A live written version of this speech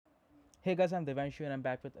Hey guys, I'm Devanshu and I'm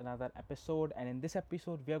back with another episode. And in this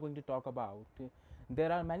episode, we are going to talk about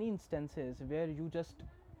there are many instances where you just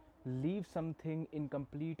leave something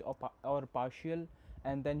incomplete or partial,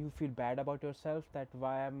 and then you feel bad about yourself that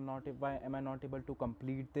why am I not able to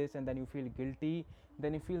complete this, and then you feel guilty.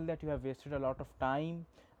 Then you feel that you have wasted a lot of time,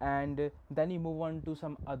 and then you move on to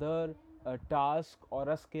some other task or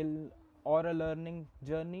a skill or a learning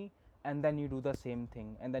journey, and then you do the same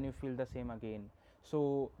thing, and then you feel the same again.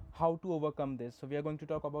 So how to overcome this? So we are going to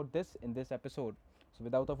talk about this in this episode. So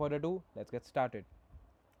without further ado, let's get started.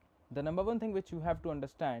 The number one thing which you have to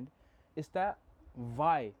understand is that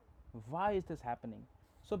why is this happening.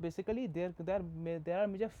 So basically there are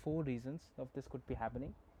major four reasons of this could be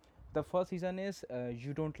happening. The first reason is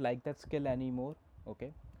you don't like that skill anymore,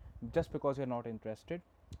 okay, just because you're not interested,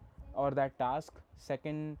 or that task.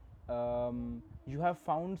 Second, you have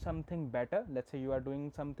found something better. Let's say you are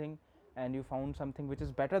doing something and you found something which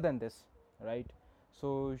is better than this, right?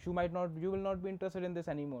 So you will not be interested in this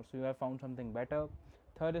anymore, so you have found something better.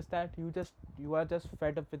 Third is that you are just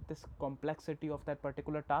fed up with this complexity of that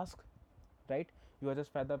particular task, right? You are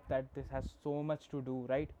just fed up that this has so much to do,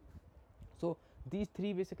 right? So these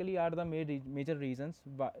three basically are the major reasons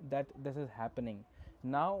that this is happening.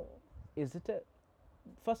 Now, is it a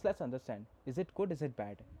first let's understand, is it good, is it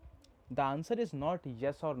bad? The answer is not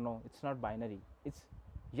yes or no, it's not binary, it's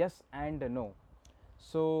yes and no.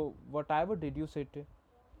 So what I would reduce it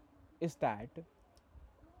is that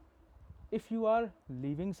if you are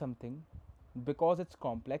leaving something because it's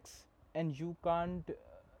complex and you can't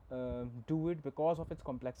do it because of its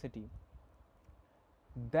complexity,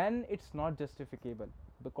 then it's not justificable.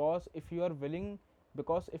 Because if you are willing,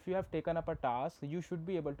 because if you have taken up a task, you should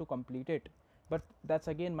be able to complete it. But that's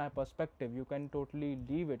again my perspective, you can totally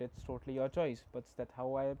leave it, it's totally your choice, but that's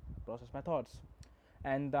how I process my thoughts.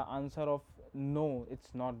 And the answer of no,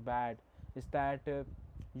 it's not bad, is that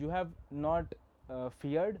you have not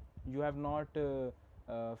feared, you have not you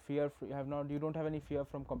don't have any fear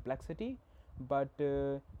from complexity, but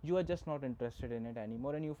you are just not interested in it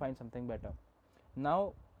anymore and you find something better.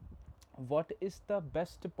 Now, what is the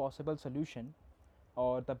best possible solution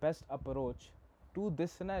or the best approach to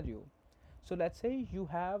this scenario? So let's say you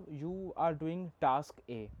are doing task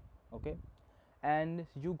A, okay, and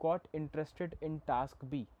you got interested in task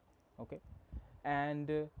B, okay,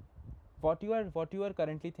 and what you are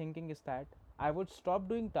currently thinking is that I would stop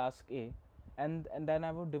doing task A, and then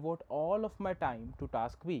I would devote all of my time to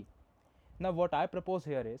task B. Now what I propose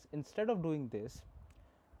here is, instead of doing this,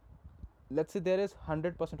 let's say there is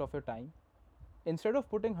 100% of your time, instead of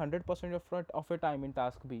putting 100% of your time in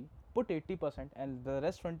task B, put 80% and the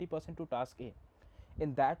rest 20% to task A.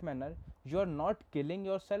 In that manner, you are not killing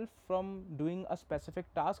yourself from doing a specific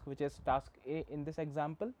task, which is task A in this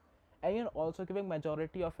example, and you're also giving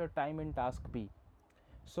majority of your time in task B.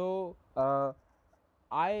 So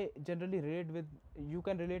I generally relate with, you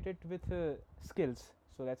can relate it with skills.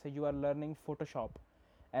 So let's say you are learning Photoshop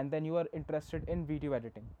and then you are interested in video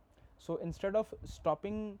editing. So instead of stop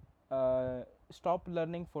learning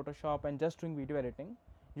Photoshop and just doing video editing,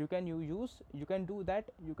 you can do that,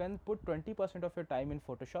 you can put 20% of your time in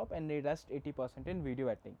Photoshop and the rest 80% in video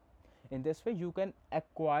editing. In this way you can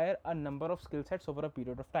acquire a number of skill sets over a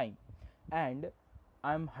period of time. And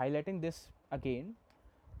I'm highlighting this again,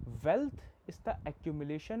 wealth is the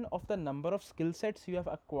accumulation of the number of skill sets you have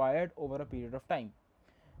acquired over a period of time.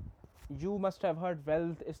 You must have heard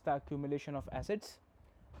wealth is the accumulation of assets.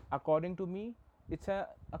 According to me, it's a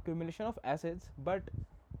accumulation of assets, but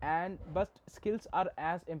skills are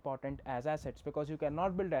as important as assets, because you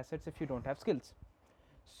cannot build assets if you don't have skills.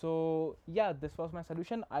 So yeah, this was my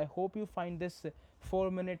solution. I hope you find this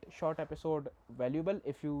 4-minute short episode valuable.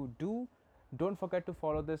 If you do, don't forget to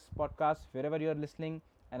follow this podcast wherever you're listening,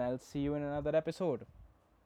 and I'll see you in another episode.